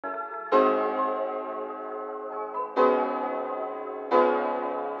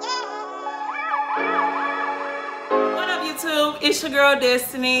YouTube, it's your girl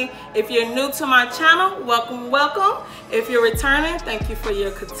Destiny. If you're new to my channel, welcome. If you're returning, thank you for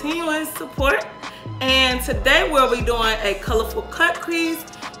your continuous support. And today we'll be doing a colorful cut crease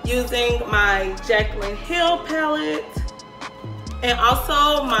using my Jaclyn palette and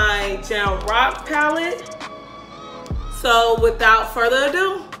also my Jamrock palette. So without further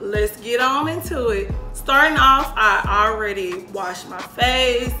ado, let's get on into it. Starting off, I already washed my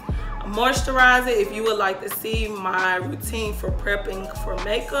face, moisturize it. If you would like to see my routine for prepping for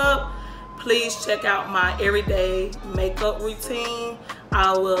makeup, please check out my everyday makeup routine.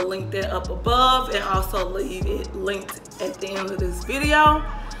 I will link that up above and also leave it linked at the end of this video.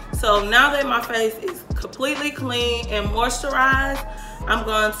 So now that my face is completely clean and moisturized, I'm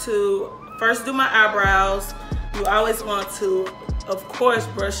going to first do my eyebrows. You always want to, of course,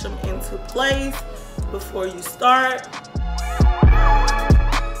 brush them into place before you start.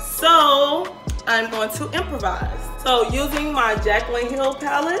 So I'm going to improvise. So using my Jaclyn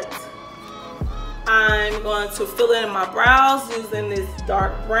palette, I'm going to fill in my brows using this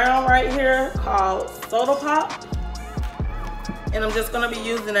dark brown right here called Soda Pop. And I'm just going to be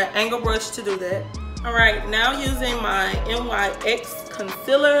using an angle brush to do that. All right, now using my NYX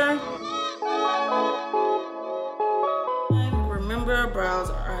concealer. Remember, brows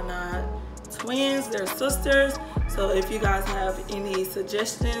are not twins, they're sisters. So if you guys have any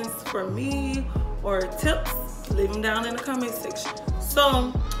suggestions for me or tips, leave them down in the comment section.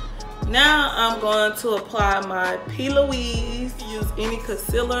 So now I'm going to apply my E.L.F. Use any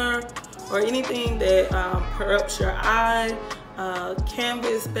concealer or anything that corrupts your eye,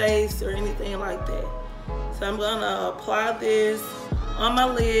 canvas base or anything like that. So I'm gonna apply this on my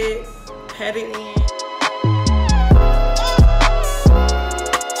lid, pat it in.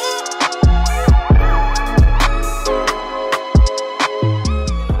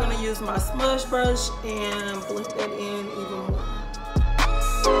 My smudge brush and blend that in even more.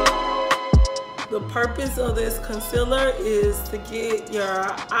 The purpose of this concealer is to get your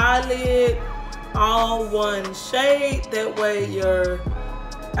eyelid all one shade. That way your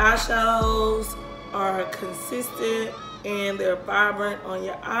eyeshadows are consistent and they're vibrant on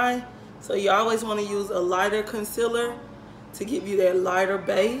your eye. So you always want to use a lighter concealer to give you that lighter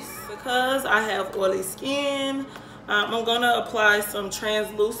base. Because I have oily skin, I'm gonna apply some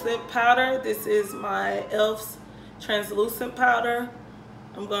translucent powder. This is my E.L.F's translucent powder.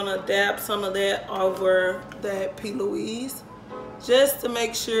 I'm gonna dab some of that over that E.L.F. just to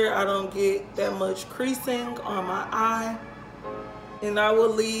make sure I don't get that much creasing on my eye. And I will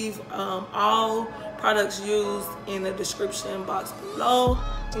leave all products used in the description box below.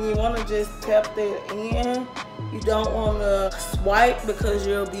 And you wanna just tap that in. You don't wanna swipe because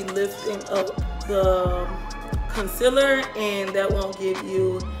you'll be lifting up the concealer and that won't give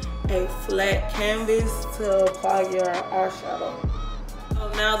you a flat canvas to apply your eyeshadow.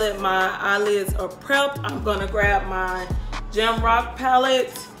 So now that my eyelids are prepped, I'm going to grab my Jamrock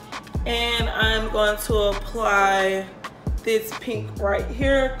palette and I'm going to apply this pink right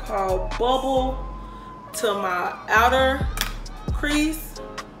here called Bubble to my outer crease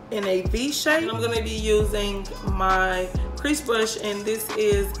in a V shape. I'm going to be using my crease brush and this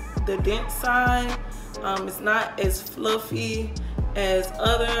is the dense side. It's not as fluffy as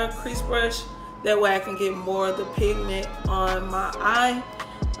other crease brush. That way I can get more of the pigment on my eye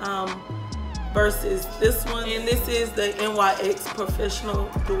versus this one. And this is the NYX Professional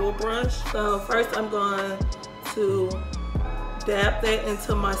Dual Brush. So first I'm going to dab that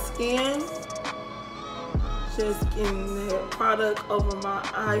into my skin. Just getting that product over my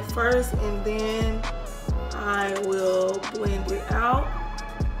eye first and then I will blend it out.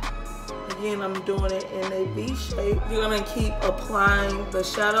 Again, I'm doing it in a V shape. You're gonna keep applying the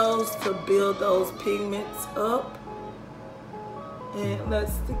shadows to build those pigments up. And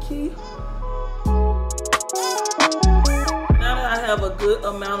that's the key. Now that I have a good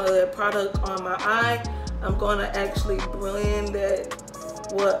amount of that product on my eye, I'm gonna actually blend that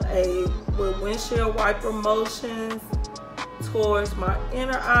with windshield wiper motions towards my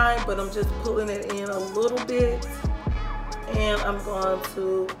inner eye, but I'm just pulling it in a little bit. And I'm going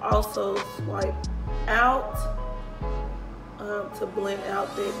to also swipe out to blend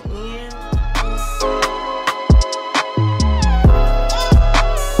out that end.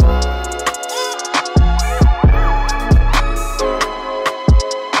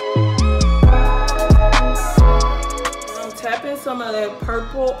 I'm tapping some of that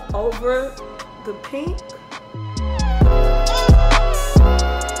purple over the pink.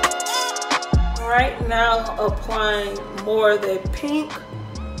 Right now applying more of that pink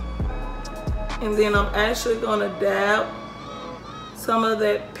and then I'm actually going to dab some of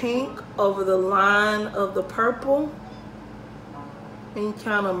that pink over the line of the purple. and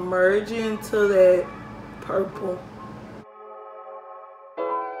kind of merge into that purple.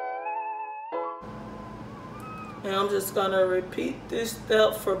 And I'm just gonna repeat this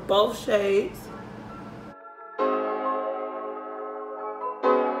step for both shades.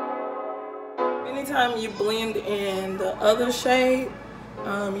 Anytime you blend in the other shade,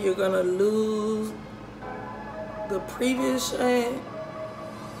 you're gonna lose the previous shade.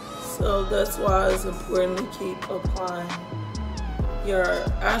 So that's why it's important to keep applying your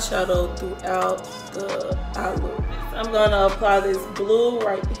eyeshadow throughout the eye look. I'm gonna apply this blue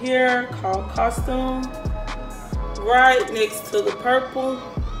right here called Costume, right next to the purple.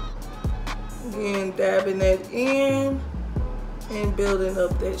 Again, dabbing that in and building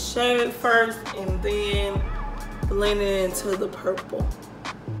up that shade first and then blending into the purple.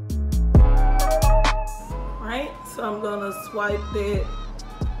 Right, so I'm gonna swipe that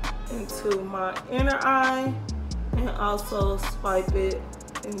into my inner eye and also swipe it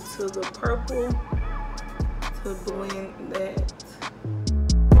into the purple to blend that.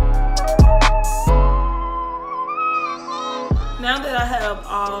 Now that I have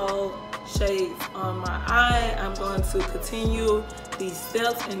all shades on my eye, I'm going to continue these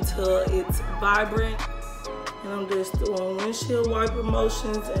steps until it's vibrant. And I'm just doing windshield wiper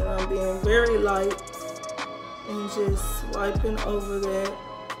motions, and I'm being very light and just swiping over that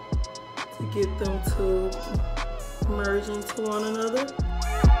to get them to merge into one another.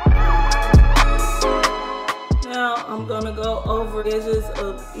 Now I'm gonna go over the edges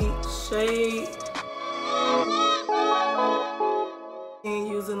of each shade and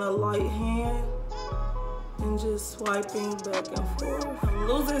using a light hand and just swiping back and forth. I'm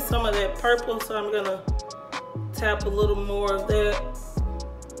losing some of that purple, so I'm gonna tap a little more of that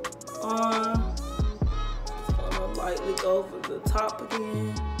on. Just gonna lightly go over the top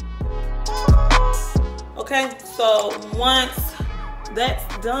again. Okay, so once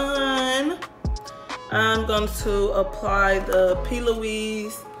that's done, I'm going to apply the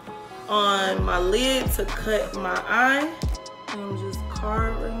Louise on my lid to cut my eye. And I'm just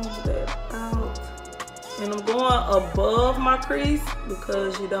carving that out. And I'm going above my crease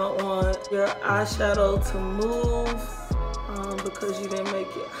because you don't want your eyeshadow to move because you didn't make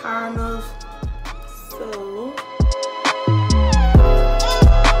it high enough. So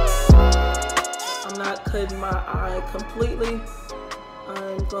I'm not cutting my eye completely.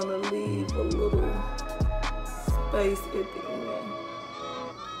 I'm gonna leave a little space at the end.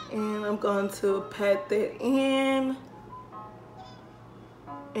 And I'm going to pat that in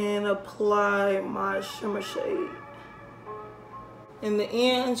and apply my shimmer shade. In the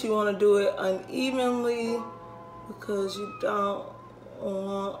end, you want to do it unevenly because you don't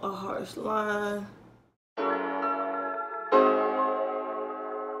want a harsh line.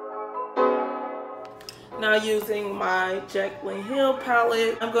 Now using my Jaclyn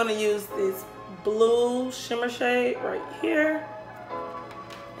palette, I'm going to use this blue shimmer shade right here.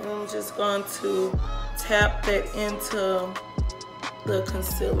 And I'm just going to tap that into the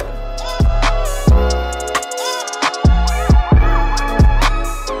concealer.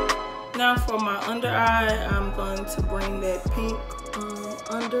 Now for my under eye, I'm going to bring that pink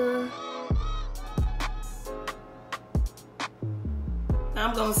under. Now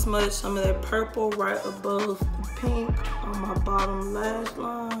I'm going to smudge some of that purple right above the pink on my bottom lash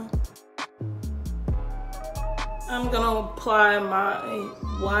line. I'm going to apply my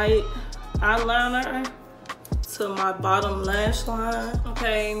white eyeliner to my bottom lash line.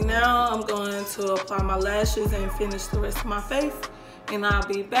 Okay, now I'm going to apply my lashes and finish the rest of my face, and I'll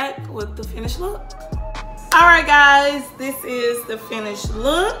be back with the finished look. All right guys, this is the finished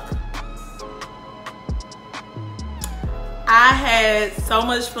look. I had so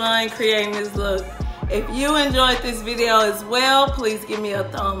much fun creating this look. If you enjoyed this video as well, please give me a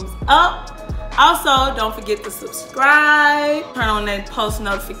thumbs up. Also, don't forget to subscribe, turn on that post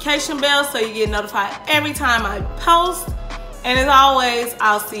notification bell so you get notified every time I post. And as always,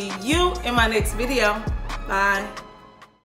 I'll see you in my next video. Bye.